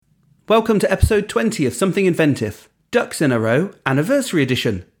Welcome to episode 20 of Something Inventive, Ducks in a Row Anniversary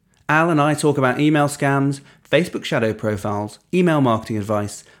Edition. Al and I talk about email scams, Facebook shadow profiles, email marketing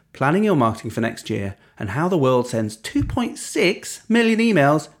advice, planning your marketing for next year, and how the world sends 2.6 million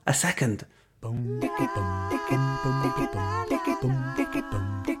emails a second.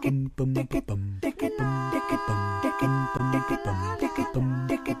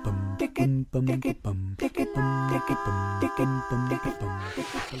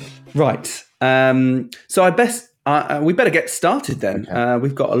 Right. We better get started then. Okay.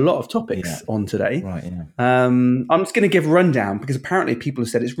 We've got a lot of topics on today. Right. Yeah. I'm just going to give a rundown because apparently people have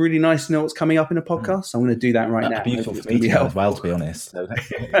said it's really nice to know what's coming up in a podcast. So I'm going to do that right now. Beautiful for me to know as well, to be honest. So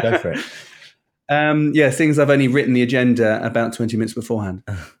go for it. Seeing as I've only written the agenda about 20 minutes beforehand.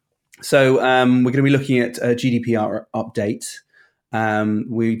 So we're going to be looking at a GDPR update.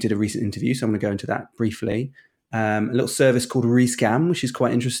 We did a recent interview, so I'm going to go into that briefly. A little service called Rescam, which is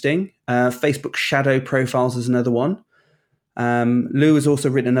quite interesting. Facebook shadow profiles is another one. Lou has also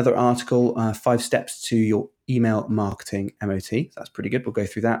written another article, 5 steps to your email marketing MOT. That's pretty good. We'll go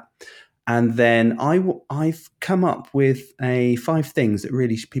through that. And then I've come up with 5 things that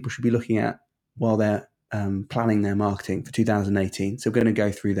really people should be looking at while they're planning their marketing for 2018. So we're going to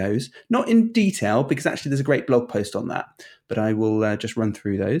go through those. Not in detail, because actually there's a great blog post on that, but I will just run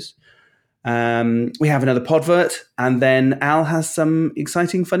through those. We have another podvert, and then Al has some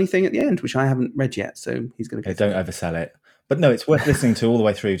exciting, funny thing at the end, which I haven't read yet. So he's going to go. Don't oversell it. But no, it's worth listening to all the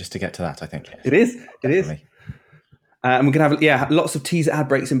way through just to get to that, I think. It is. Definitely. It is. And we're going to have, lots of teaser ad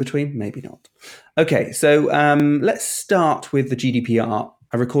breaks in between. Maybe not. Okay, so let's start with the GDPR.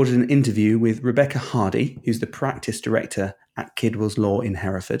 I recorded an interview with Rebecca Hardy, who's the practice director at Kidwell's Law in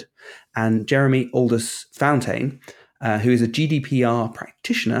Hereford, and Jeremy Aldous Fountain, who is a GDPR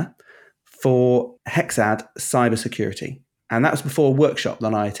practitioner for Hexad Cybersecurity. And that was before a workshop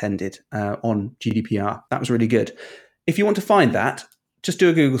that I attended on GDPR. That was really good. If you want to find that, just do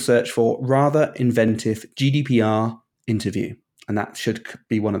a Google search for Rather Inventive GDPR interview. And that should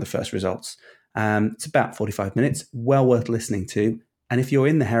be one of the first results. It's about 45 minutes, well worth listening to. And if you're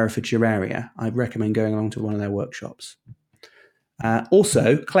in the Herefordshire area, I'd recommend going along to one of their workshops.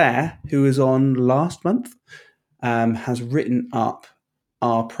 Also, Claire, who was on last month, has written up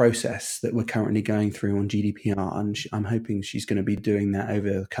our process that we're currently going through on GDPR. And I'm hoping she's going to be doing that over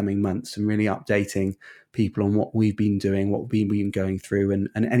the coming months and really updating people on what we've been doing, what we've been going through, and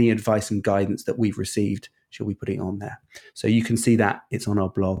any advice and guidance that we've received, she'll be putting on there. So you can see that it's on our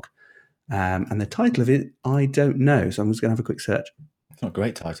blog. And the title of it, I don't know. So I'm just going to have a quick search. It's not a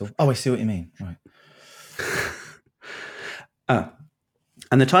great title. Oh, I see what you mean. Right.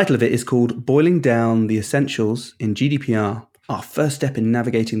 And the title of it is called Boiling Down the Essentials in GDPR, our first step in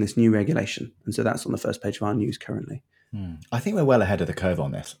navigating this new regulation. And so that's on the first page of our news currently. I think we're well ahead of the curve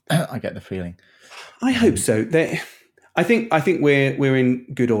on this. I get the feeling. I hope so. I think we're in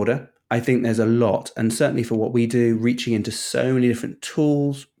good order. I think there's a lot, and certainly for what we do, reaching into so many different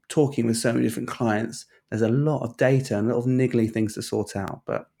tools, talking with so many different clients, there's a lot of data and a lot of niggly things to sort out.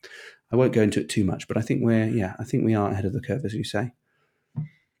 But I won't go into it too much. But I think we are ahead of the curve, as you say.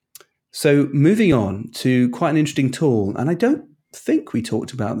 So moving on to quite an interesting tool, and I don't think we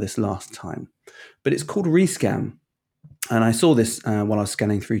talked about this last time, but it's called Rescam. And I saw this while I was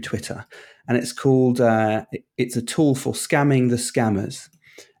scanning through Twitter, and it's called, it's a tool for scamming the scammers.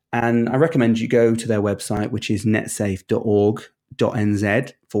 And I recommend you go to their website, which is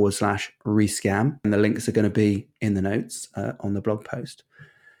netsafe.org.nz/rescam. And the links are going to be in the notes on the blog post.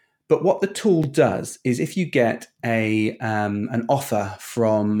 But what the tool does is if you get an offer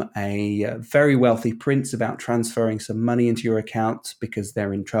from a very wealthy prince about transferring some money into your account because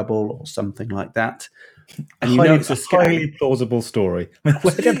they're in trouble or something like that, and you know it's a highly plausible story.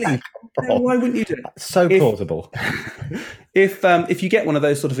 Where did that come from? Why wouldn't you do it? So plausible. If you get one of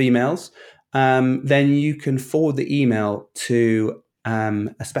those sort of emails, then you can forward the email to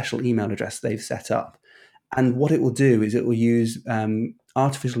a special email address they've set up. And what it will do is it will use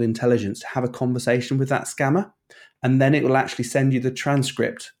artificial intelligence to have a conversation with that scammer. And then it will actually send you the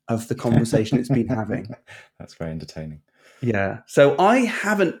transcript of the conversation it's been having. That's very entertaining. Yeah. So I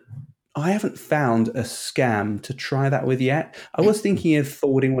haven't found a scam to try that with yet. I was thinking of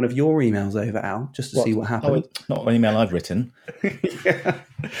forwarding one of your emails over, Al, just to see what happened. Oh, not an email I've written. Yeah.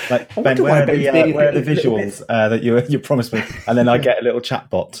 Like, Ben, where are the visuals that you promised me? And then I get a little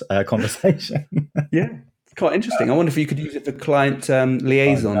chatbot conversation. Yeah. Quite interesting. I wonder if you could use it for client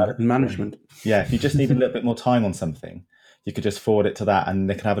liaison and management. Yeah, if you just need a little bit more time on something, you could just forward it to that and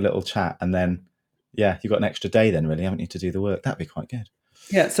they can have a little chat. And then, you've got an extra day then, really, haven't you, to do the work? That'd be quite good.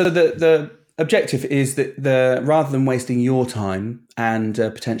 Yeah, so the objective is that rather than wasting your time and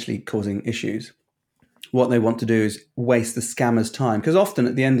potentially causing issues, what they want to do is waste the scammer's time, because often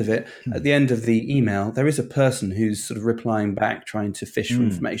at the end of it, at the end of the email, there is a person who's sort of replying back, trying to fish for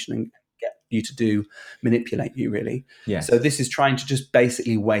information and get you to manipulate you, really. Yes. So this is trying to just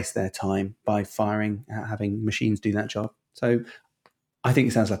basically waste their time by having machines do that job. So I think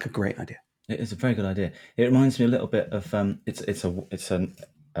it sounds like a great idea. It is a very good idea. It reminds me a little bit of it's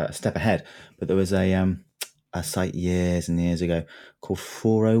a step ahead, but there was a site years and years ago called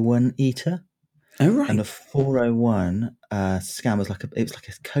 401 Eater. Oh, right. And the 401 scam was like a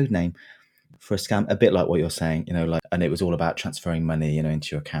code name for a scam, a bit like what you're saying, and it was all about transferring money,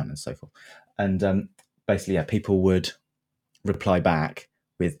 into your account and so forth. And basically, yeah, people would reply back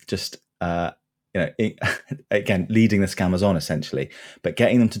with just again, leading the scammers on essentially, but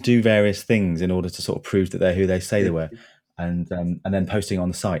getting them to do various things in order to sort of prove that they're who they say they were, and then posting on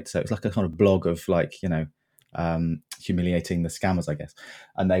the site. So it's like a kind of blog of humiliating the scammers, I guess.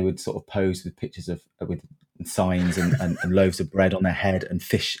 And they would sort of pose with pictures with signs and loaves of bread on their head and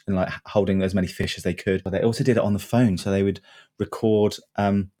fish, and like holding as many fish as they could. But they also did it on the phone, so they would record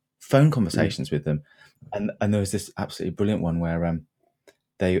phone conversations with them. And there was this absolutely brilliant one where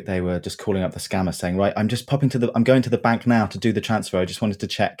they were just calling up the scammer saying, right, I'm going to the bank now to do the transfer. I just wanted to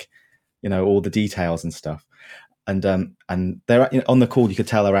check, all the details and stuff. And they're on the call. You could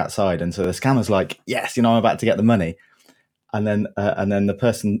tell they're outside, and so the scammer's like, "Yes, I'm about to get the money." And then the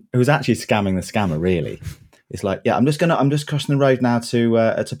person who was actually scamming the scammer really is like, "Yeah, I'm just crossing the road now to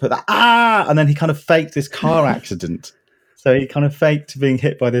put that." And then he kind of faked this car accident. So he kind of faked being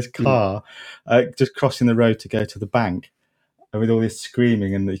hit by this car, just crossing the road to go to the bank, and with all this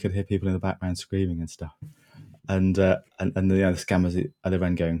screaming, and you could hear people in the background screaming and stuff. And the scammers at the other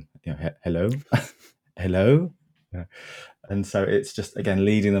end going, "Hello, hello." Yeah. And so it's just, again,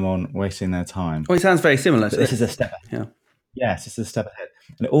 leading them on, wasting their time. Well, it sounds very similar. This is a step ahead. Yeah. Yes, this is a step ahead.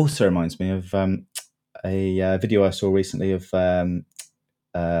 And it also reminds me of a video I saw recently of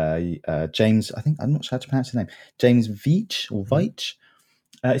James, I think, I'm not sure how to pronounce his name, James Veitch or Veitch.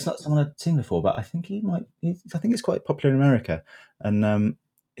 It's not someone I've seen before, but I think I think it's quite popular in America. And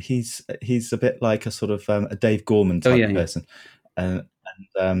he's a bit like a sort of a Dave Gorman type person. But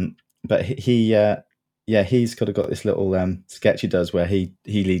he's got this little sketch he does where he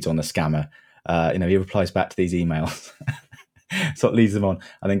leads on the scammer. He replies back to these emails, sort of leads them on,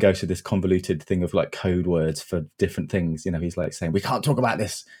 and then goes to this convoluted thing of like code words for different things. He's like saying, "We can't talk about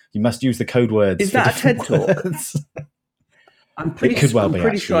this. You must use the code words." Is that a TED Talk? I'm pretty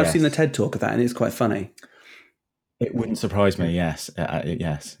sure I've seen the TED Talk of that, and it's quite funny. It wouldn't surprise me. Yes,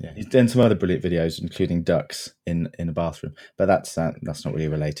 yes. Yeah. He's done some other brilliant videos, including ducks in a bathroom, but that's not really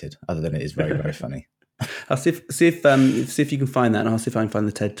related. Other than it is very, very funny. I'll see if you can find that, and I'll see if I can find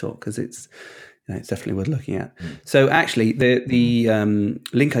the TED Talk, because it's definitely worth looking at. So actually, the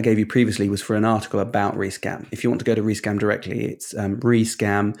link I gave you previously was for an article about Rescam. If you want to go to Rescam directly, it's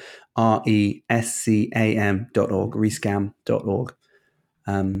Rescam, rescam.org, rescam.org.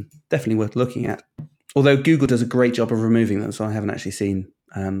 Definitely worth looking at. Although Google does a great job of removing them, so I haven't actually seen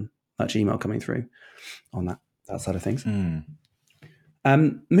much email coming through on that side of things.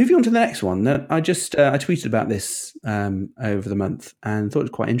 Moving on to the next one, I tweeted about this over the month and thought it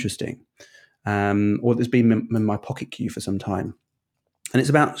was quite interesting. Or it's been in my pocket queue for some time, and it's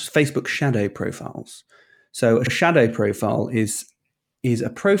about Facebook shadow profiles. So a shadow profile is a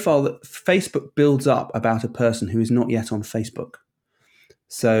profile that Facebook builds up about a person who is not yet on Facebook.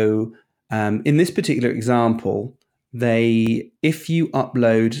 So in this particular example, if you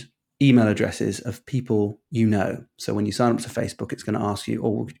upload email addresses of people so when you sign up to Facebook, it's going to ask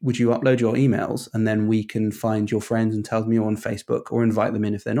you, would you upload your emails, and then we can find your friends and tell them you're on Facebook, or invite them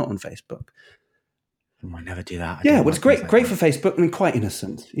in if they're not on Facebook. I might never do that. It's great for Facebook. I mean, quite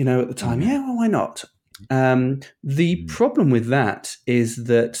innocent, at the time. Yeah, well, why not? The problem with that is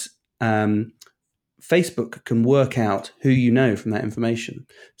that Facebook can work out who you know from that information.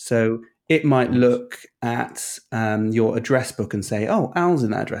 So it might look at your address book and say, "Oh, Al's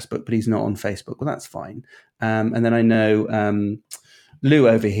in that address book, but he's not on Facebook." Well, that's fine. And then I know Lou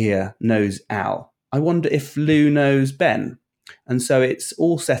over here knows Al. I wonder if Lou knows Ben. And so it's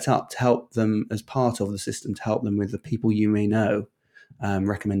all set up to help them, as part of the system, to help them with the people you may know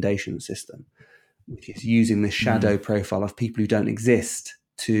recommendation system, which is using this shadow profile of people who don't exist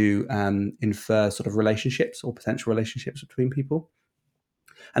to infer sort of relationships or potential relationships between people.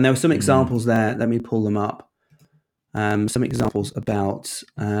 And there were some examples there. Let me pull them up. Some examples about,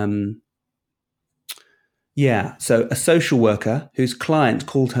 so a social worker whose client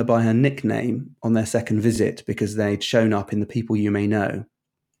called her by her nickname on their second visit because they'd shown up in the people you may know.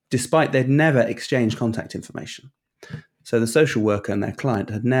 despite they'd never exchanged contact information. So the social worker and their client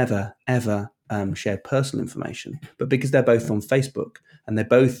had never, ever shared personal information. But because they're both on Facebook and they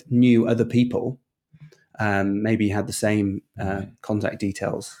both knew other people, maybe had the same contact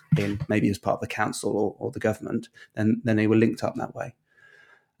details in maybe as part of the council or the government, then they were linked up that way.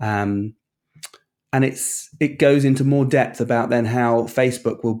 And it goes into more depth about then how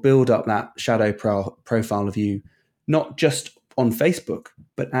Facebook will build up that shadow profile of you, not just on Facebook,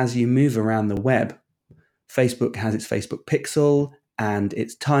 but as you move around the web. Facebook has its Facebook pixel and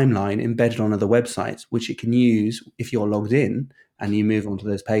its timeline embedded on other websites, which it can use if you're logged in and you move onto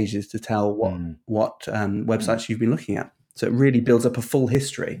those pages to tell what websites you've been looking at. So it really builds up a full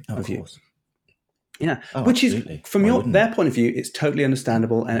history of you. Yeah, which absolutely. Is from their point of view, it's totally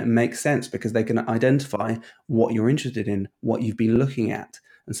understandable and it makes sense because they can identify what you're interested in, what you've been looking at,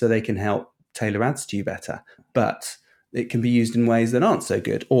 and so they can help tailor ads to you better. But it can be used in ways that aren't so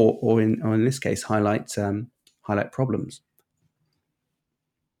good, or in this case, highlight problems.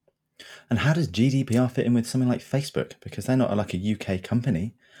 And how does GDPR fit in with something like Facebook? Because they're not like a UK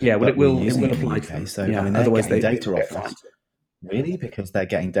company. Yeah, well, it will apply to to them. So yeah, I mean, they're otherwise getting they data off us. Really? Because they're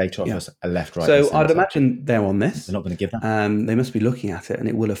getting data off us left, right, so and I'd imagine they're on this. They're not going to give that. They must be looking at it, and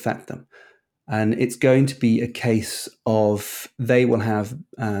it will affect them. And it's going to be a case of they will have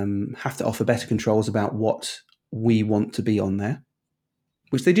to offer better controls about what we want to be on there,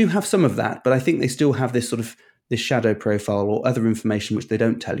 which they do have some of that, but I think they still have this sort of this shadow profile or other information which they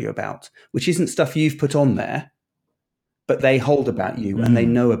don't tell you about, which isn't stuff you've put on there, but they hold about you and they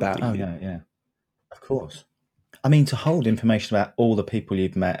know about you. Oh, yeah. Of course. I mean, to hold information about all the people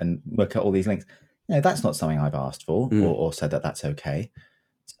you've met and work out all these links, that's not something I've asked for or said that that's okay.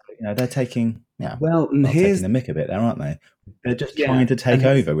 So, they're taking, taking the mick a bit there, aren't they? They're just trying to take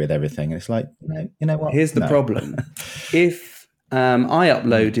over with everything. It's like, you know what? Here's the problem. If I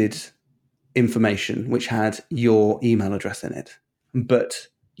uploaded information which had your email address in it, but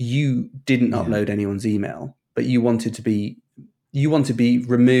you didn't upload anyone's email, but you want to be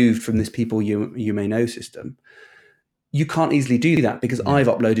removed from this people you may know system, you can't easily do that because I've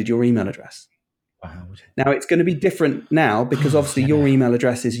uploaded your email address. Wow. Now it's going to be different now because obviously your email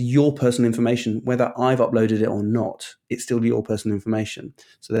address is your personal information, whether I've uploaded it or not. It's still your personal information.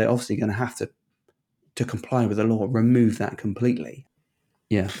 So they're obviously going to have to comply with the law, remove that completely.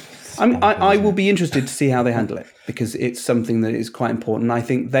 Yeah. I will be interested to see how they handle it because it's something that is quite important. I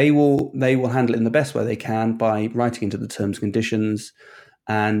think they will handle it in the best way they can by writing into the terms and conditions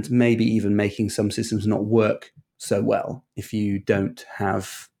and maybe even making some systems not work so well if you don't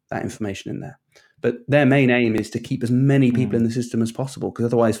have that information in there. But their main aim is to keep as many people in the system as possible because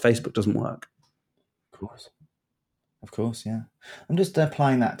otherwise Facebook doesn't work. Of course, yeah. I'm just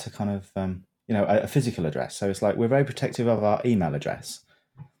applying that to kind of, a physical address. So it's like we're very protective of our email address.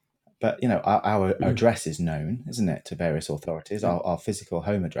 But, our address is known, isn't it, to various authorities, our physical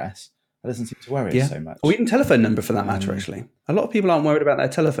home address. That doesn't seem to worry us so much. Or even telephone number for that matter, actually. A lot of people aren't worried about their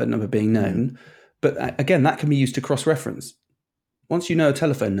telephone number being known. But again, that can be used to cross-reference. Once you know a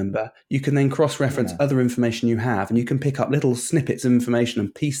telephone number, you can then cross-reference other information you have, and you can pick up little snippets of information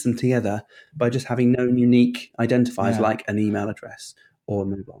and piece them together by just having known unique identifiers like an email address or a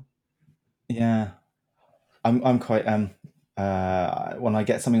mobile. Yeah. I'm quite... when I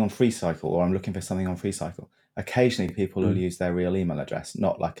get something on FreeCycle or I'm looking for something on FreeCycle, occasionally people will use their real email address,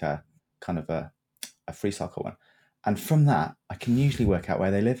 not like a kind of a FreeCycle one. And from that, I can usually work out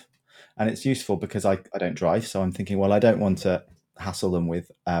where they live. And it's useful because I don't drive. So I'm thinking, well, I don't want to hassle them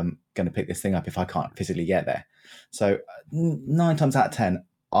with going to pick this thing up if I can't physically get there. So 9 times out of 10,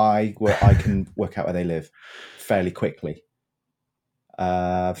 I can work out where they live fairly quickly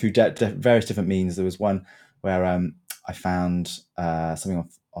through various different means. There was one where I found something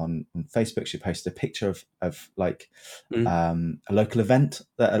on Facebook. She posted a picture of like a local event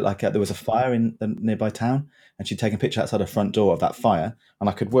that there was a fire in the nearby town, and she'd taken a picture outside her front door of that fire, and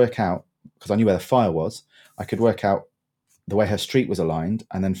I could work out, because I knew where the fire was, I could work out the way her street was aligned,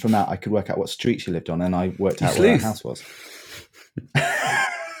 and then from that I could work out what street she lived on, and I worked out where her house was.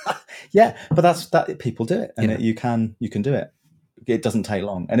 Yeah, but that people do it, and you can do it. It doesn't take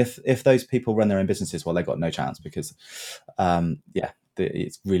long, and if those people run their own businesses, well, they've got no chance because,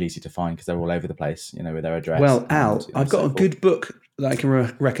 it's really easy to find because they're all over the place, with their address. Well, Al, I've got a good book that I can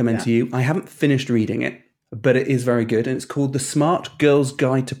recommend to you. I haven't finished reading it, but it is very good, and it's called The Smart Girl's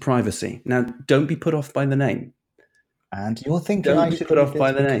Guide to Privacy. Now, don't be put off by the name. And you're thinking don't be put off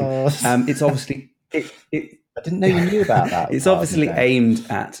by the name. It's obviously I didn't know you knew about that. It's obviously aimed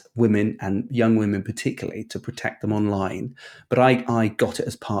at women and young women particularly to protect them online. But I got it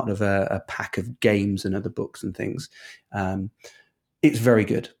as part of a pack of games and other books and things. It's very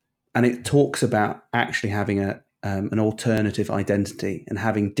good. and it talks about actually having an alternative identity and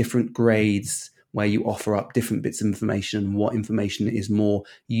having different grades where you offer up different bits of information and what information is more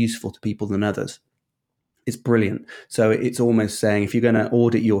useful to people than others. It's brilliant. So it's almost saying if you're going to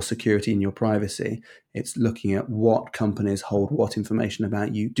audit your security and your privacy, it's looking at what companies hold what information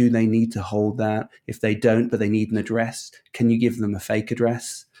about you. Do they need to hold that? If they don't, but they need an address, can you give them a fake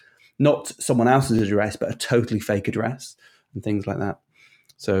address? Not someone else's address, but a totally fake address and things like that.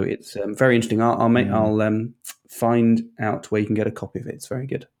 So it's very interesting. I'll find out where you can get a copy of it. It's very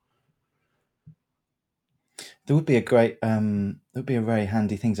good. There would be a very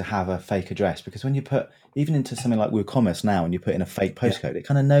handy thing to have a fake address, because when you put even into something like WooCommerce now, and you put in a fake postcode, it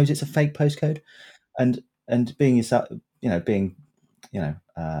kind of knows it's a fake postcode, and being yourself, being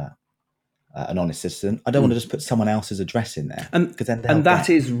an honest citizen, I don't want to just put someone else's address in there, because then that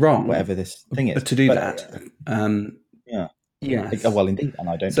is wrong. Whatever this thing is, but to do that, yeah, well, indeed, and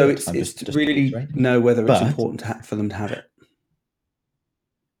I don't. So it's to really know whether it's important for them to have it.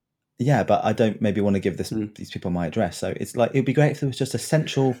 Yeah, but I don't maybe want to give these people my address. So it's like, it'd be great if there was just a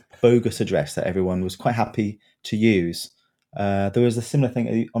central bogus address that everyone was quite happy to use. There was a similar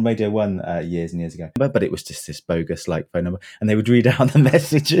thing on Radio 1 years and years ago, but it was just this bogus phone number, and they would read out the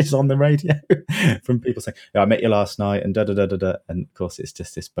messages on the radio from people saying, I met you last night, and da-da-da-da-da. And of course, it's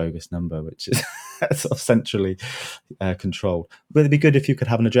just this bogus number, which is sort of centrally controlled. But it'd be good if you could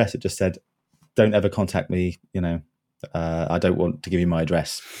have an address that just said, don't ever contact me, I don't want to give you my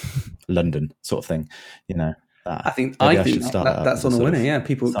address, London, sort of thing. I think that's on a winner. Yeah,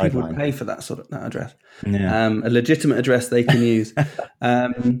 people would pay for that that address. Yeah. A legitimate address they can use.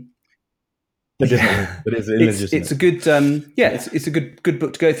 It's a good it's a good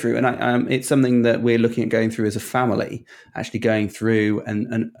book to go through, and it's something that we're looking at going through as a family, actually going through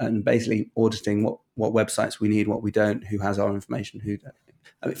and basically auditing what websites we need, what we don't, who has our information, who don't.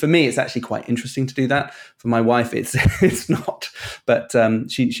 I mean, for me, it's actually quite interesting to do that. For my wife, it's not, but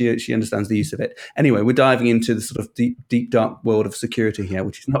she understands the use of it. Anyway, we're diving into the sort of deep dark world of security here,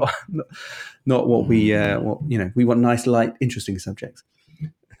 which is not what we we want nice, light, interesting subjects.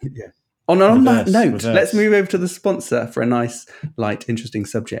 Yeah. On that note, let's move over to the sponsor for a nice, light, interesting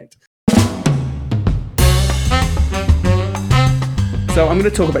subject. So I'm going to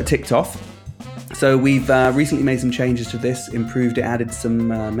talk about TikTok. So we've recently made some changes to this, improved it, added some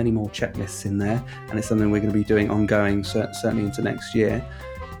many more checklists in there, and it's something we're going to be doing ongoing, certainly into next year.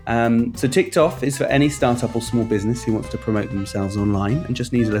 So TikTok is for any startup or small business who wants to promote themselves online and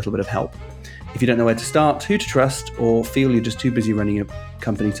just needs a little bit of help. If you don't know where to start, who to trust, or feel you're just too busy running a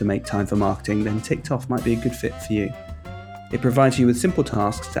company to make time for marketing, then TikTok might be a good fit for you. It provides you with simple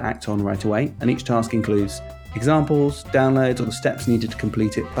tasks to act on right away, and each task includes examples, downloads, or the steps needed to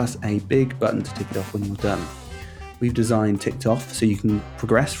complete it, plus a big button to tick it off when you're done. We've designed TikTok so you can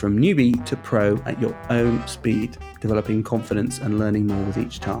progress from newbie to pro at your own speed, developing confidence and learning more with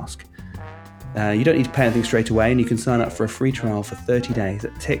each task. You don't need to pay anything straight away, and you can sign up for a free trial for 30 days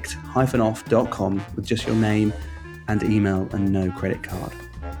at ticked-off.com with just your name and email and no credit card.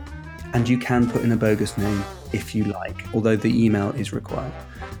 And you can put in a bogus name if you like, although the email is required.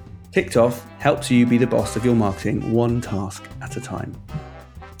 TikTok helps you be the boss of your marketing, one task at a time.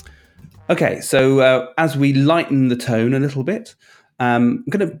 Okay, so as we lighten the tone a little bit, I'm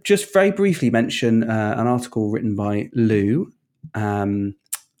going to just very briefly mention an article written by Lou, and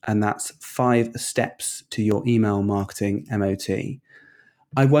that's 5 steps to your email marketing MOT.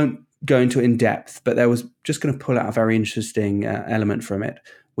 I won't go into it in depth, but there was just going to pull out a very interesting element from it,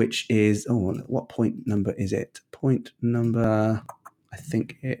 which is, what point number is it? Point number, I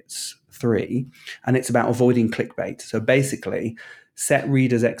think it's 3, and it's about avoiding clickbait. So basically, set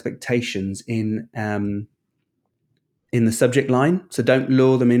readers' expectations in the subject line. So don't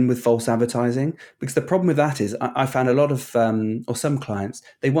lure them in with false advertising, because the problem with that is I found a lot of, or some clients,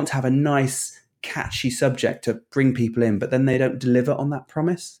 they want to have a nice, catchy subject to bring people in, but then they don't deliver on that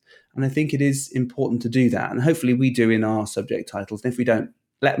promise. And I think it is important to do that. And hopefully we do in our subject titles. And if we don't,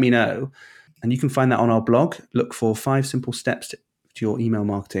 let me know. And you can find that on our blog. Look for 5 simple steps to your email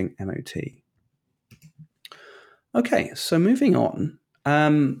marketing MOT. Okay, so moving on.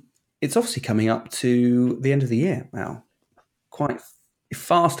 It's obviously coming up to the end of the year now. Quite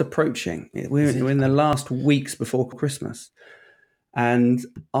fast approaching. We're in the last weeks before Christmas. And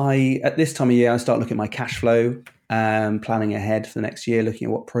at this time of year, I start looking at my cash flow, planning ahead for the next year, looking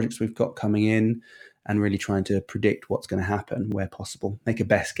at what projects we've got coming in, and really trying to predict what's going to happen where possible, make a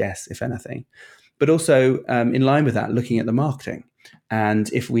best guess, if anything. But also, in line with that, looking at the marketing.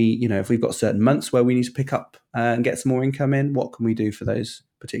 And if we've got certain months where we need to pick up and get some more income in, what can we do for those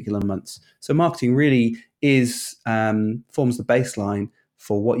particular months? So marketing really forms the baseline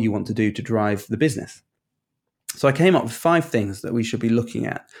for what you want to do to drive the business. So I came up with 5 things that we should be looking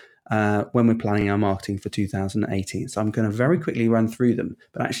at when we're planning our marketing for 2018. So I'm going to very quickly run through them.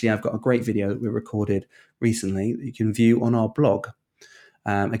 But actually, I've got a great video that we recorded recently that you can view on our blog.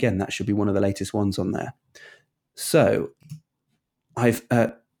 Again, that should be one of the latest ones on there. So I've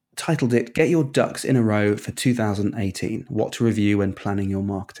titled it, Get Your Ducks in a Row for 2018, What to Review When Planning Your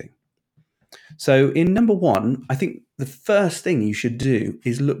Marketing. So in number 1, I think the first thing you should do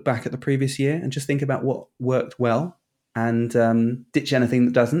is look back at the previous year and just think about what worked well and ditch anything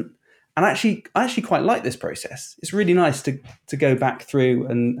that doesn't. And I actually quite like this process. It's really nice to go back through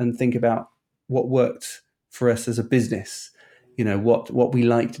and think about what worked for us as a business, what we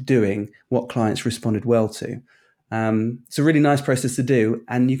liked doing, what clients responded well to. It's a really nice process to do,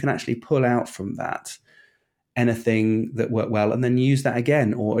 and you can actually pull out from that anything that worked well and then use that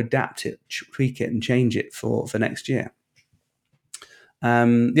again or adapt it, tweak it and change it for next year.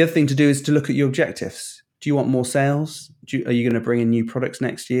 The other thing to do is to look at your objectives. Do you want more sales? Are you going to bring in new products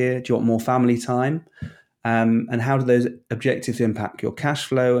next year? Do you want more family time? And how do those objectives impact your cash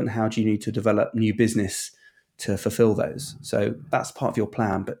flow, and how do you need to develop new business to fulfill those? So that's part of your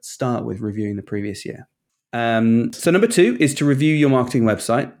plan, but start with reviewing the previous year. So number 2 is to review your marketing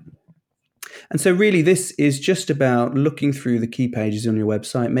website. And so really this is just about looking through the key pages on your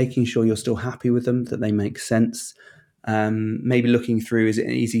website, making sure you're still happy with them, that they make sense. Maybe looking through, is it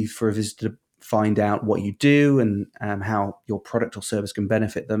easy for a visitor to find out what you do and how your product or service can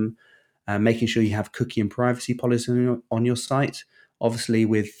benefit them. Making sure you have cookie and privacy policy on your site. Obviously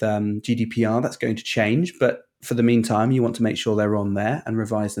with GDPR, that's going to change, but for the meantime, you want to make sure they're on there and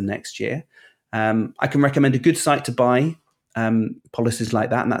revise them next year. I can recommend a good site to buy policies like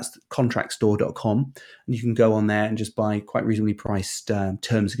that, and that's contractstore.com. And you can go on there and just buy quite reasonably priced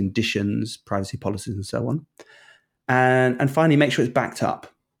terms and conditions, privacy policies, and so on. And finally, make sure it's backed up.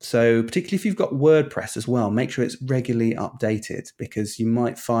 So particularly if you've got WordPress as well, make sure it's regularly updated, because you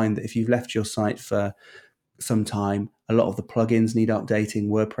might find that if you've left your site for some time, a lot of the plugins need updating,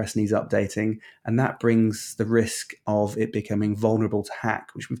 WordPress needs updating, and that brings the risk of it becoming vulnerable to hack,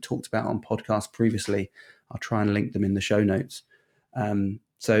 which we've talked about on podcasts previously. I'll try and link them in the show notes.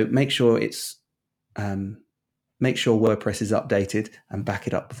 So make sure WordPress is updated and back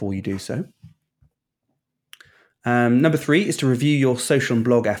it up before you do so. Number 3 is to review your social and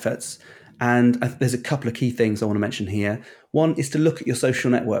blog efforts. And there's a couple of key things I want to mention here. One is to look at your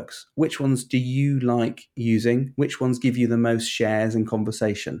social networks. Which ones do you like using? Which ones give you the most shares and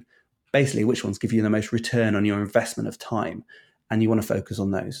conversation? Basically, which ones give you the most return on your investment of time? And you want to focus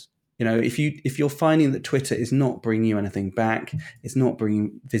on those. If you're finding that Twitter is not bringing you anything back, it's not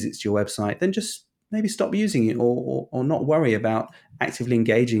bringing visits to your website, then just maybe stop using it or not worry about actively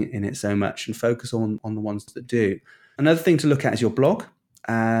engaging in it so much, and focus on the ones that do. Another thing to look at is your blog.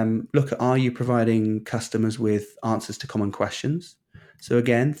 Look at, are you providing customers with answers to common questions? So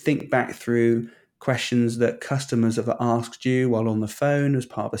again, think back through questions that customers have asked you while on the phone as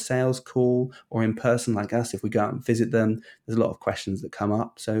part of a sales call, or in person like us. If we go out and visit them, there's a lot of questions that come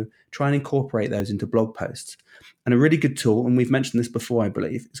up. So try and incorporate those into blog posts. And a really good tool, and we've mentioned this before, I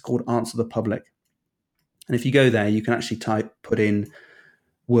believe, it's called Answer the Public. And if you go there, you can actually put in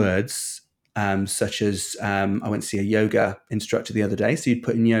words such as, I went to see a yoga instructor the other day. So you'd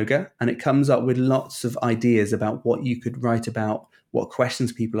put in yoga, and it comes up with lots of ideas about what you could write about, what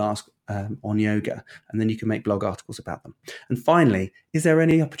questions people ask on yoga, and then you can make blog articles about them. And finally, is there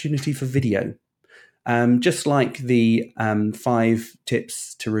any opportunity for video? Just like the 5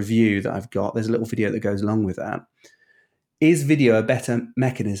 tips to review that I've got, there's a little video that goes along with that. Is video a better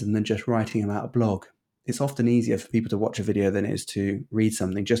mechanism than just writing about a blog? It's often easier for people to watch a video than it is to read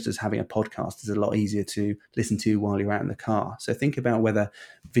something, just as having a podcast is a lot easier to listen to while you're out in the car. So think about whether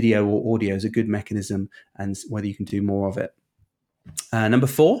video or audio is a good mechanism and whether you can do more of it. Number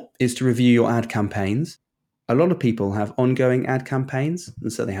 4 is to review your ad campaigns. A lot of people have ongoing ad campaigns,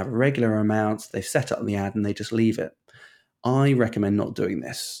 and so they have a regular amount, they've set up the ad and they just leave it. I recommend not doing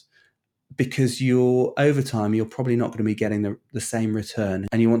this, because over time, you're probably not going to be getting the same return,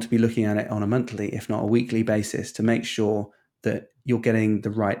 and you want to be looking at it on a monthly, if not a weekly basis, to make sure that you're getting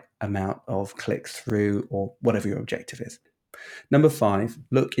the right amount of clicks through, or whatever your objective is. Number 5,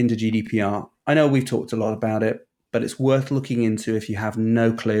 look into GDPR. I know we've talked a lot about it, but it's worth looking into if you have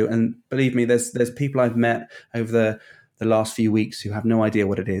no clue. And believe me, there's people I've met over the last few weeks who have no idea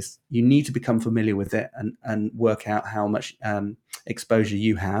what it is. You need to become familiar with it and work out how much exposure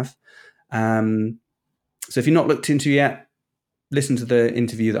you have. So if you're not looked into yet, listen to the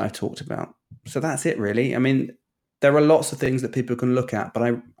interview that I've talked about. So that's it, really. I mean, there are lots of things that people can look at,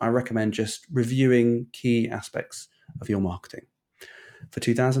 but I recommend just reviewing key aspects of your marketing. for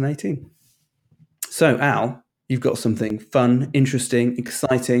 2018. So, Al, you've got something fun, interesting,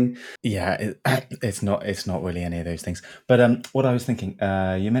 exciting. Yeah, it's not really any of those things. But what I was thinking,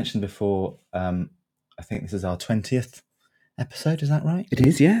 you mentioned before, I think this is our 20th episode. Is that right? It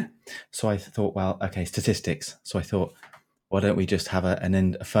is, yeah. So I thought, well, okay, statistics. So I thought, why don't we just have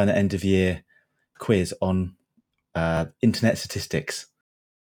a fun end of year quiz on internet statistics?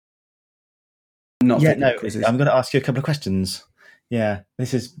 Quizzes. I'm going to ask you a couple of questions. Yeah,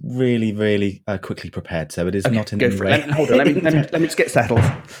 this is really, really quickly prepared, so it is not in any way. Hold on, let me just get settled.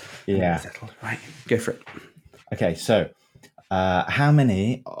 Yeah. Right, go for it. Okay, so how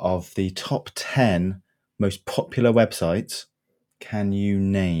many of the top 10 most popular websites can you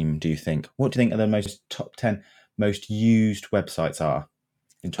name, do you think? What do you think are the top 10 most used websites are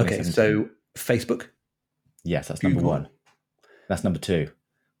in 2017? Okay, so Facebook. Yes, that's Google. number 1. That's number 2.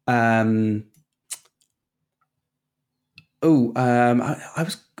 I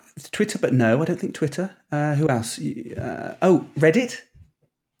was Twitter, but no, I don't think Twitter. Who else? Reddit.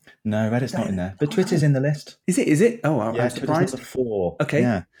 No, Reddit's not in there, but Twitter's in the list. Is it? Oh, I'm surprised. Twitter's number 4. Okay.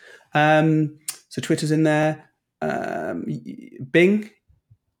 Yeah. So Twitter's in there. Bing.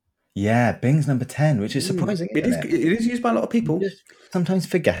 Yeah, Bing's number 10, which is surprising. It is used by a lot of people. You just sometimes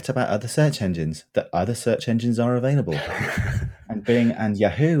forget about other search engines, that other search engines are available. And Bing and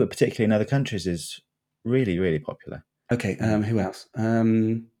Yahoo, particularly in other countries, is really, really popular. Okay, who else?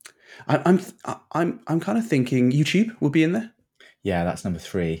 I'm kind of thinking YouTube will be in there. Yeah, that's number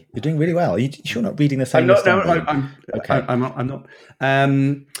 3. You're doing really well. Are you sure not reading the same list? I'm not.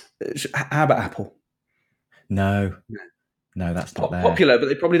 How about Apple? No, that's not there. Popular, but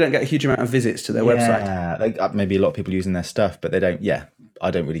they probably don't get a huge amount of visits to their website. Yeah, maybe a lot of people using their stuff, but they don't. Yeah,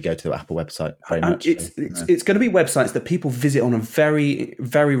 I don't really go to the Apple website very much. It's going to be websites that people visit on a very,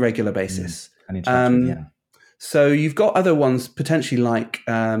 very regular basis. And interact with, So you've got other ones potentially like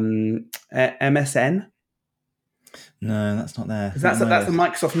MSN. No, that's not there. That's the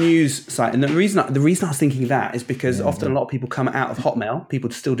Microsoft News site, and the reason I was thinking that is because often a lot of people come out of Hotmail.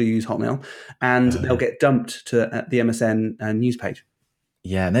 People still do use Hotmail, and they'll get dumped to the MSN news page.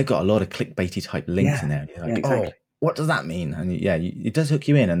 Yeah, and they've got a lot of clickbaity type links in there. You're like, exactly. What does that mean? And it does hook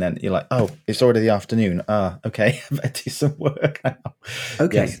you in, and then you're like, oh, it's already the afternoon. Okay, I better do some work now.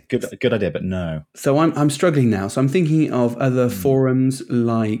 Okay, yes, good idea, but no. So I'm struggling now. So I'm thinking of other forums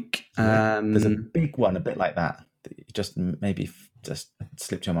like there's a big one, a bit like that you just maybe just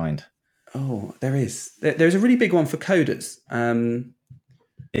slipped your mind. Oh, there is. There's a really big one for coders.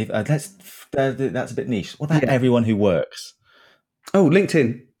 That's a bit niche. What about everyone who works? Oh,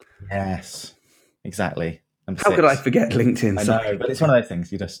 LinkedIn. Yes, exactly. How could I forget LinkedIn? I know, but it's one of those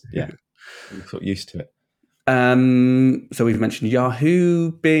things. You just you're sort of used to it. So we've mentioned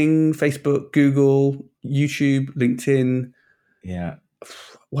Yahoo, Bing, Facebook, Google, YouTube, LinkedIn. Yeah.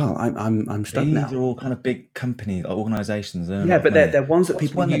 Well, I'm stuck now. These are all kind of big companies, organisations. Yeah, but they're ones that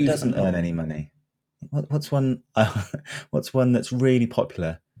people use. That doesn't earn any money. What's one? What's one that's really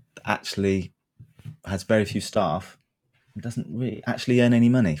popular that actually has very few staff and doesn't really actually earn any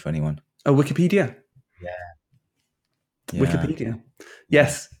money for anyone? Oh, Wikipedia. Yeah. Wikipedia.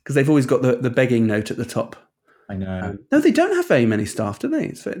 Yes, because they've always got the begging note at the top. I know. No, they don't have very many staff, do they?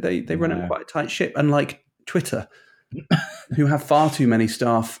 They run a quite a tight ship, unlike Twitter, who have far too many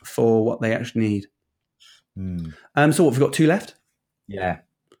staff for what they actually need. So what, we've got 2 left? Yeah.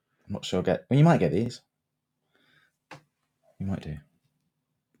 I'm not sure. You might get these. You might do.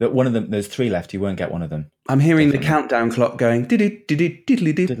 One of them, there's 3 left. You won't get one of them. I'm hearing the countdown clock going. Shall I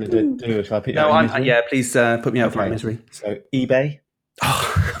put you out of misery? Please put me out of my misery. So eBay.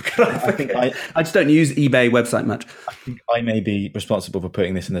 I just don't use eBay website much. I think I may be responsible for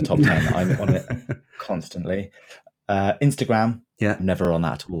putting this in the top 10. I'm on it constantly. Instagram. Yeah. I'm never on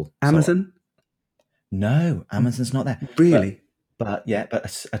that at all. Amazon. No, Amazon's not there. Really? But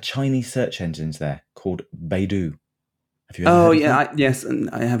a Chinese search engine's there called Baidu. Have you ever heard of yes, and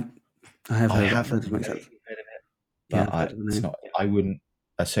I have heard of it. But it's not. I wouldn't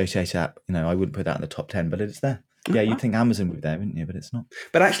associate that. I wouldn't put that in the top 10. But it's there. Yeah, you'd think Amazon would be there, wouldn't you? But it's not.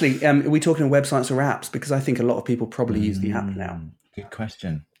 But actually, are we talking websites or apps? Because I think a lot of people probably use the app now. Good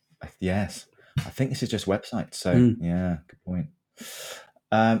question. Yes, I think this is just websites. So yeah, good point.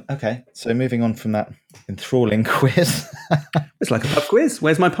 Okay, so moving on from that enthralling quiz. It's like a pub quiz.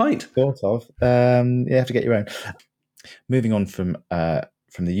 Where's my pint? Sort of. You have to get your own. Moving on from the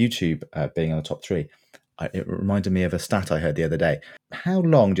YouTube being on the top 3, it reminded me of a stat I heard the other day. How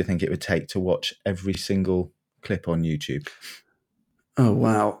long do you think it would take to watch every single clip on YouTube? Oh,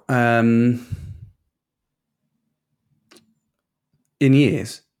 wow. In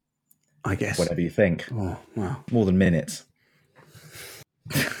years, I guess. Whatever you think. Oh, wow. More than minutes.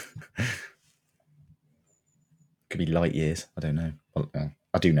 Could be light years. I don't know. Well,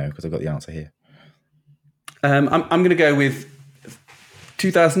 I do know because I've got the answer here. I'm going to go with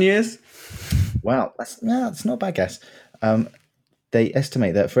 2,000 years. Wow, that's not a bad guess. They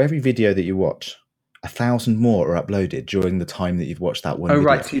estimate that for every video that you watch, 1,000 more are uploaded during the time that you've watched that one video.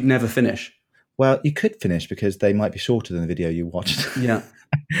 Right, so you'd never finish. Well, you could finish because they might be shorter than the video you watched. Yeah.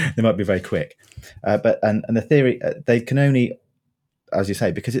 They might be very quick. But the theory, they can only, as you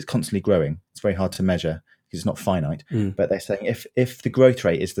say, because it's constantly growing, it's very hard to measure because it's not finite. But they're saying if the growth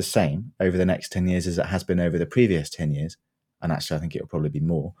rate is the same over the next 10 years as it has been over the previous 10 years, and actually I think it will probably be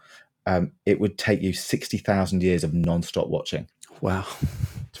more, it would take you 60,000 years of non-stop watching. Wow.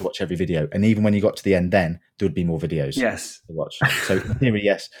 To watch every video. And even when you got to the end, then there would be more videos yes. to watch. So in theory,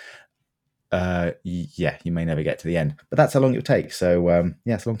 yes. Yeah, you may never get to the end. But that's how long it would take. So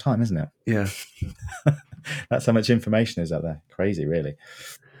yeah, it's a long time, isn't it? Yeah. That's how much information is out there. Crazy, really.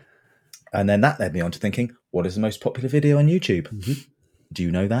 And then that led me on to thinking, what is the most popular video on YouTube? Mm-hmm. Do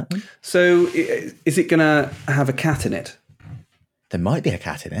you know that one? So is it going to have a cat in it? There might be a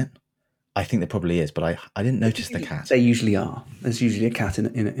cat in it. I think there probably is, but I didn't notice the cat. They usually are. There's usually a cat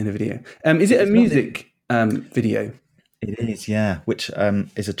in a video. Is it a music video? It is, yeah, which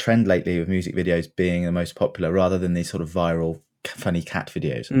is a trend lately with music videos being the most popular rather than these sort of viral funny cat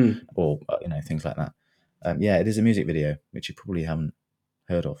videos or things like that. Yeah, it is a music video, which you probably haven't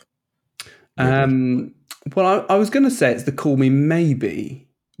heard of. Well, I was going to say it's the Call Me Maybe,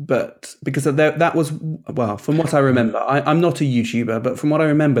 but because that was, well, from what I remember, I'm not a YouTuber, but from what I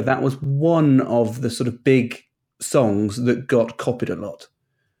remember, that was one of the sort of big songs that got copied a lot.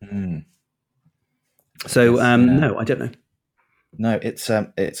 So, no, I don't know. No, it's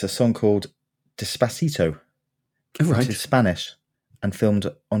a song called Despacito. Right. Which is Spanish and filmed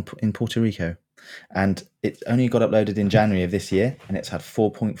in Puerto Rico. And it only got uploaded in January of this year, and it's had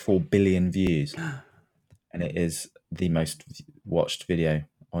 4.4 billion views. And it is the most watched video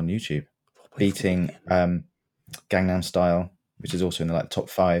on YouTube, beating Gangnam Style, which is also in the top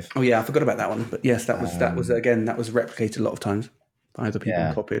 5. Oh yeah, I forgot about that one. But yes, that was replicated a lot of times by other people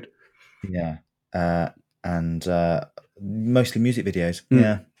and copied. Yeah, and mostly music videos.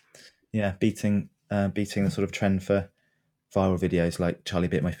 Yeah, beating the sort of trend for viral videos like Charlie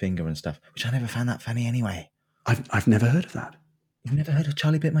Bit My Finger and stuff, which I never found that funny anyway. I've never heard of that. You've never heard of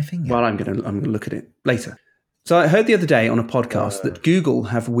Charlie Bit My Finger? Well, I'm gonna look at it later. So I heard the other day on a podcast that Google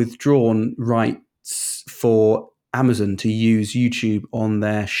have withdrawn rights for Amazon to use YouTube on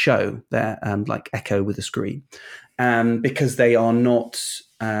their show, their like Echo with a screen, because they are not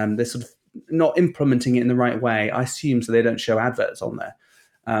they're sort of not implementing it in the right way. I assume so they don't show adverts on there.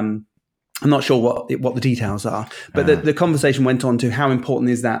 I'm not sure what the details are, but the conversation went on to how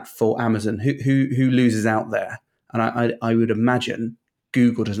important is that for Amazon? Who loses out there? And I would imagine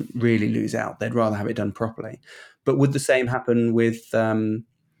Google doesn't really lose out. They'd rather have it done properly. But would the same happen with Apple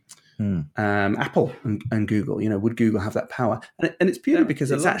and Google? Would Google have that power? And it's purely because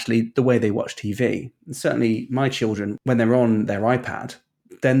it's actually the way they watch TV. And certainly my children, when they're on their iPad,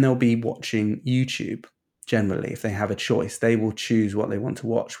 then they'll be watching YouTube. Generally, if they have a choice, they will choose what they want to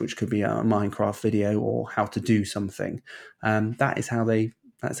watch, which could be a Minecraft video or how to do something. That's how they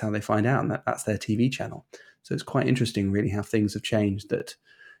find out, and that's their TV channel. So it's quite interesting, really, how things have changed. That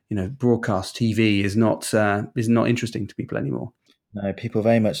broadcast TV is not interesting to people anymore. No, people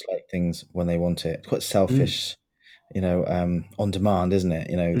very much like things when they want it. It's quite selfish, on demand, isn't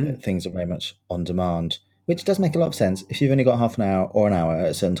it? Things are very much on demand, which does make a lot of sense. If you've only got half an hour or an hour at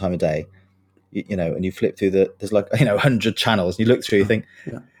a certain time of day, and you flip through there's 100 channels, and you look through, you think,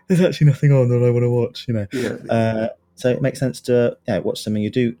 there's actually nothing on that I want to watch, So it makes sense to watch something you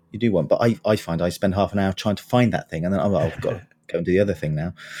do want. But I find I spend half an hour trying to find that thing, and then I've got to go and do the other thing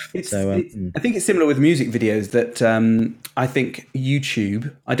now. I think it's similar with music videos that I think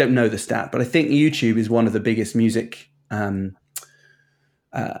YouTube, I don't know the stat, but I think YouTube is one of the biggest music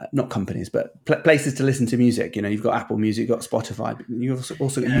not companies, but places to listen to music. You've got Apple Music, you've got Spotify, but you've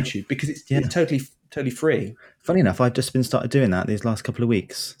also got YouTube because it's totally free. Funny enough, I've just been started doing that these last couple of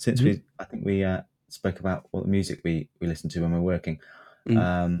weeks since we spoke about what music we listen to when we're working.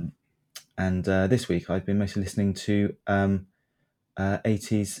 And this week I've been mostly listening to 80s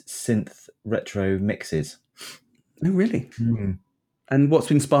synth retro mixes. Oh, really? And what's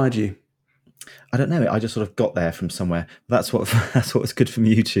inspired you? I don't know. I just sort of got there from somewhere. That's what's good from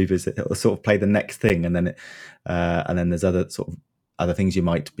YouTube, is it'll sort of play the next thing, and then there's other things you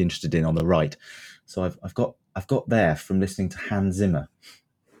might be interested in on the right. So I've got there from listening to Hans Zimmer.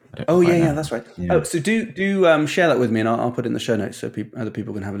 I don't Oh quite yeah, know. that's right. Yeah. Oh, so do share that with me, and I'll put it in the show notes so other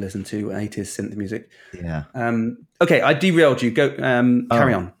people can have a listen to 80s synth music. Yeah. Okay, I derailed you. Go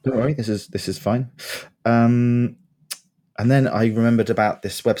carry on. Don't worry, this is fine. And then I remembered about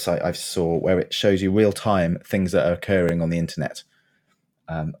this website I saw where it shows you real time things that are occurring on the internet.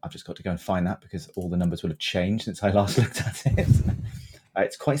 I've just got to go and find that because all the numbers will have changed since I last looked at it.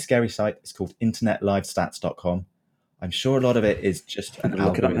 It's quite a scary site. It's called internetlivestats.com. I'm sure a lot of it is just an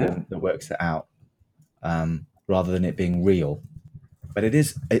Look it up now. algorithm that works it out, rather than it being real. But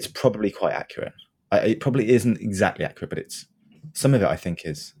it's probably quite accurate. It probably isn't exactly accurate, but some of it I think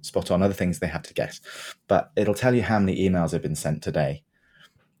is spot on. Other things they have to guess. But it'll tell you how many emails have been sent today,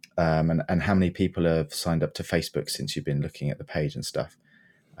 and how many people have signed up to Facebook since you've been looking at the page and stuff.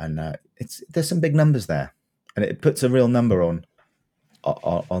 And there's some big numbers there, and it puts a real number on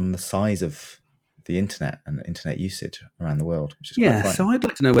the size of the internet and internet usage around the world, which is quite fun. So I'd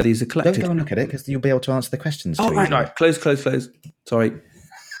like to know where these are collected. Don't go and look at it because you'll be able to answer the questions. Oh, right. Close. Sorry.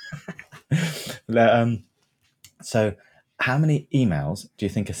 So how many emails do you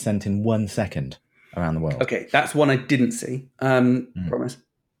think are sent in 1 second around the world? Okay, that's one I didn't see. Promise.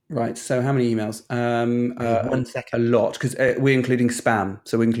 Right, so how many emails? 1 second. A lot, because we're including spam,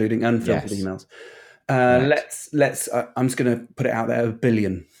 so we're including unfiltered emails. Let's. I'm just going to put it out there: 1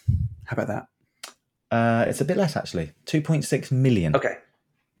 billion. How about that? It's a bit less actually. 2.6 million. Okay.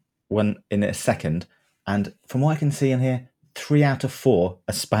 One in a second, and from what I can see in here, 3 out of 4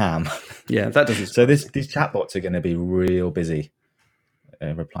 are spam. Yeah, that doesn't. So these chatbots are going to be real busy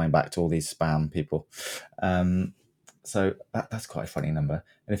replying back to all these spam people. So that's quite a funny number.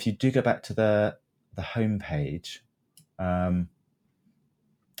 And if you do go back to the home page, let's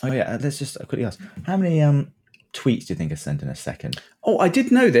just quickly ask, how many tweets do you think are sent in a second? Oh, I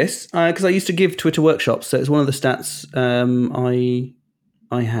did know this because I used to give Twitter workshops, so it's one of the stats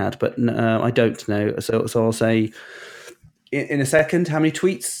I had, but I don't know. So I'll say in a second, how many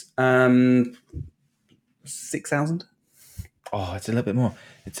tweets? 6,000. Oh, it's a little bit more.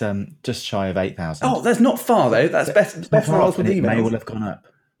 It's just shy of 8,000. Oh, that's not far though. That's better than I was with emails. It may well have gone up.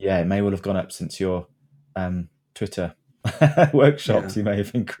 Yeah, it may well have gone up since your Twitter workshops. You may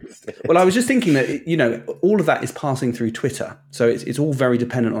have increased it. Well, I was just thinking that all of that is passing through Twitter, so it's all very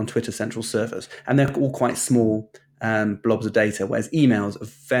dependent on Twitter central servers, and they're all quite small blobs of data. Whereas emails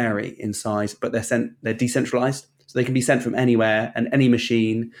vary in size, but they're decentralized. So they can be sent from anywhere and any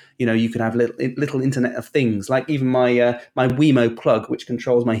machine. You could have little Internet of Things, like even my Wemo plug, which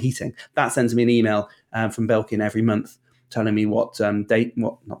controls my heating. That sends me an email from Belkin every month, telling me what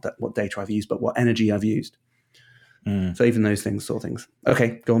data I've used, but what energy I've used. So even those things, sort of things.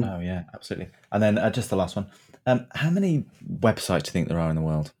 Okay, go on. Oh yeah, absolutely. And then just the last one. How many websites do you think there are in the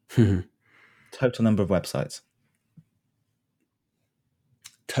world? Total number of websites.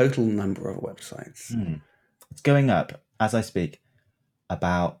 Total number of websites. It's going up as I speak.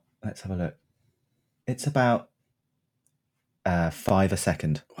 Let's have a look. It's about 5 a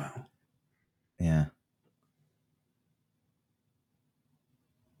second. Wow. Yeah.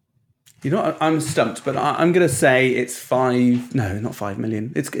 I'm stumped, but I'm going to say it's 5. No, not 5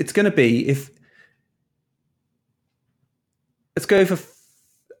 million. It's going to be let's go for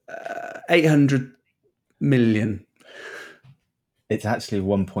 800 million. It's actually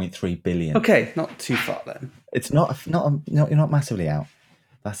 1.3 billion. Okay, not too far then. It's not. You're not massively out.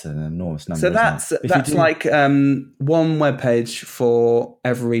 That's an enormous number. So that's like one web page for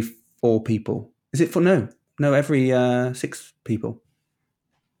every 4 people. Is it for every 6 people?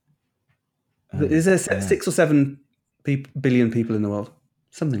 Is there 6 or 7 billion people in the world?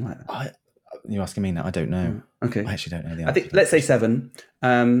 Something like that. You're asking me now. I don't know. Okay, I actually don't know the answer. I think let's say 7.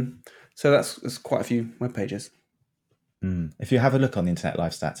 So that's quite a few web pages. If you have a look on the Internet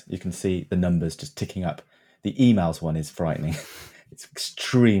Live Stats, you can see the numbers just ticking up. The emails one is frightening. It's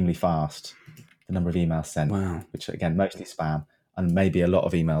extremely fast, the number of emails sent. Wow. Which, again, mostly spam, and maybe a lot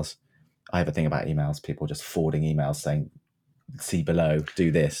of emails. I have a thing about emails, people just forwarding emails saying, see below, do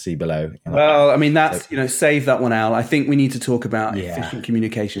this, see below. Well, I mean, that's, save that one out. I think we need to talk about efficient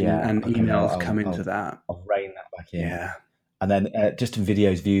communication and emails come into that. I'll rein that back in. Yeah. And then just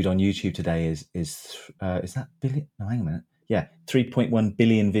videos viewed on YouTube today is that billion? No, hang a minute. Yeah, 3.1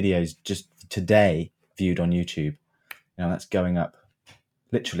 billion videos just today viewed on YouTube. That's going up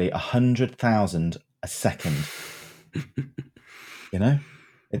literally 100,000 a second.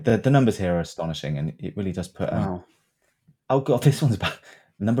 The numbers here are astonishing, and it really does put. Wow. Oh god, this one's bad.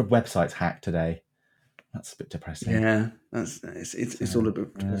 The number of websites hacked today. That's a bit depressing. Yeah, it's all a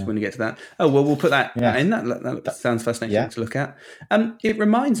bit depressing when you get to that. Oh well, we'll put that in. That sounds fascinating to look at. It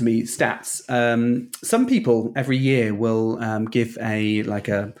reminds me, stats. Some people every year will give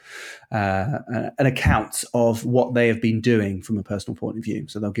an account of what they have been doing from a personal point of view.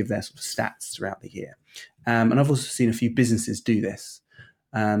 So they'll give their sort of stats throughout the year. And I've also seen a few businesses do this.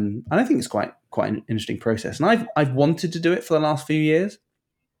 And I think it's quite an interesting process. And I've wanted to do it for the last few years.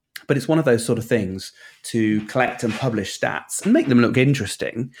 But it's one of those sort of things to collect and publish stats and make them look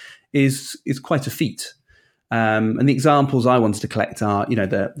interesting is quite a feat. And the examples I wanted to collect are,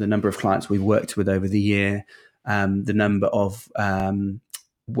 the number of clients we've worked with over the year, the number of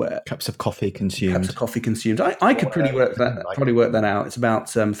cups of coffee consumed. I could probably work that out. It's about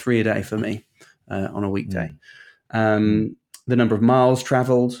 3 a day for me on a weekday. The number of miles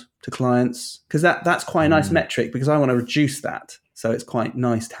traveled to clients, because that's quite a nice metric, because I want to reduce that. So it's quite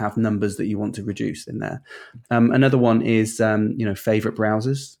nice to have numbers that you want to reduce in there. Another one is, favorite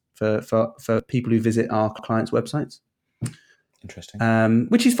browsers for people who visit our clients' websites. Interesting.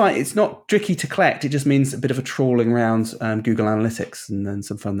 Which is fine. It's not tricky to collect. It just means a bit of a trawling around Google Analytics and then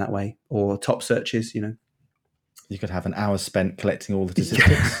some fun that way, or top searches, You could have an hour spent collecting all the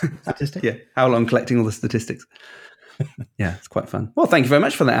statistics. Yeah. How long collecting all the statistics? Yeah, it's quite fun. Well, thank you very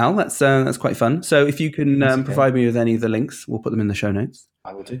much for that, Al. That's quite fun. So if you can provide me with any of the links, we'll put them in the show notes.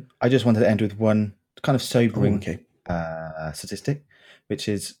 I will do. I just wanted to end with one kind of sobering statistic, which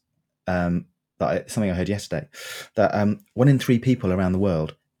is something I heard yesterday, that 1 in 3 people around the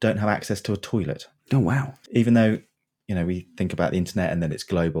world don't have access to a toilet. Oh, wow. Even though, we think about the internet and then it's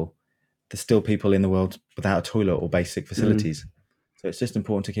global, there's still people in the world without a toilet or basic facilities. So it's just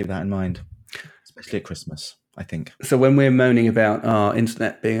important to keep that in mind, especially at Christmas, I think. So when we're moaning about our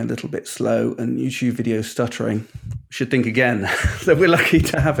internet being a little bit slow and YouTube videos stuttering, we should think again that we're lucky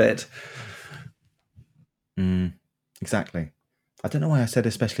to have it. Exactly. I don't know why I said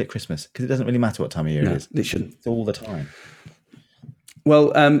especially at Christmas, because it doesn't really matter what time of year it is. It shouldn't. It's all the time.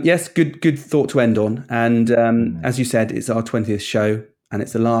 Well, yes, good thought to end on. And as you said, it's our 20th show, and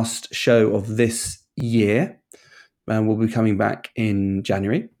it's the last show of this year. And we'll be coming back in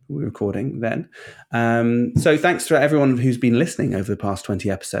January. We're recording then. So thanks to everyone who's been listening over the past 20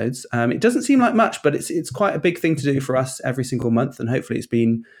 episodes. It doesn't seem like much, but it's quite a big thing to do for us every single month. And hopefully it's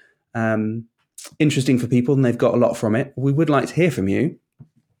been interesting for people and they've got a lot from it. We would like to hear from you.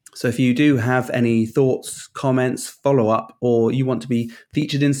 So if you do have any thoughts, comments, follow up, or you want to be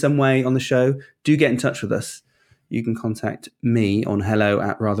featured in some way on the show, do get in touch with us. You can contact me on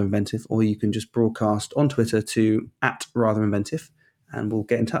hello@ratherinventive, or you can just broadcast on Twitter to @ratherinventive, and we'll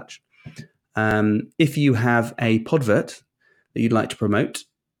get in touch. If you have a podvert that you'd like to promote,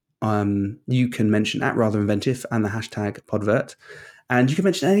 you can mention @ratherinventive and the hashtag podvert. And you can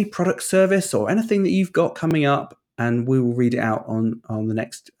mention any product, service, or anything that you've got coming up, and we will read it out on the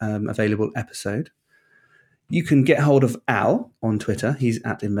next available episode. You can get hold of Al on Twitter. He's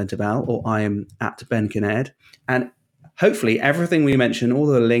 @InventiveAl, or I am @Ben Kinnaird. And hopefully everything we mention, all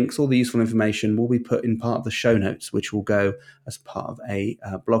the links, all the useful information will be put in part of the show notes, which will go as part of a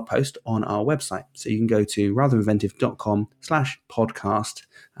blog post on our website. So you can go to ratherinventive.com/podcast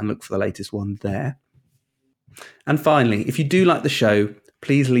and look for the latest one there. And finally, if you do like the show,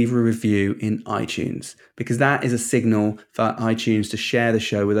 please leave a review in iTunes, because that is a signal for iTunes to share the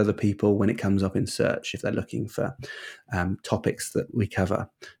show with other people when it comes up in search, if they're looking for topics that we cover.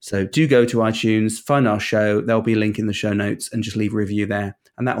 So do go to iTunes, find our show. There'll be a link in the show notes, and just leave a review there.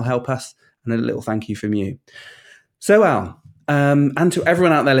 And that will help us, and a little thank you from you. So Al, and to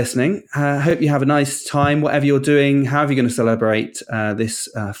everyone out there listening, hope you have a nice time, whatever you're doing, however you're going to celebrate this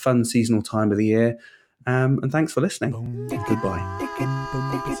fun seasonal time of the year. And thanks for listening. Goodbye.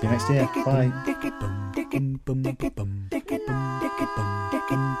 See you next year. Bye.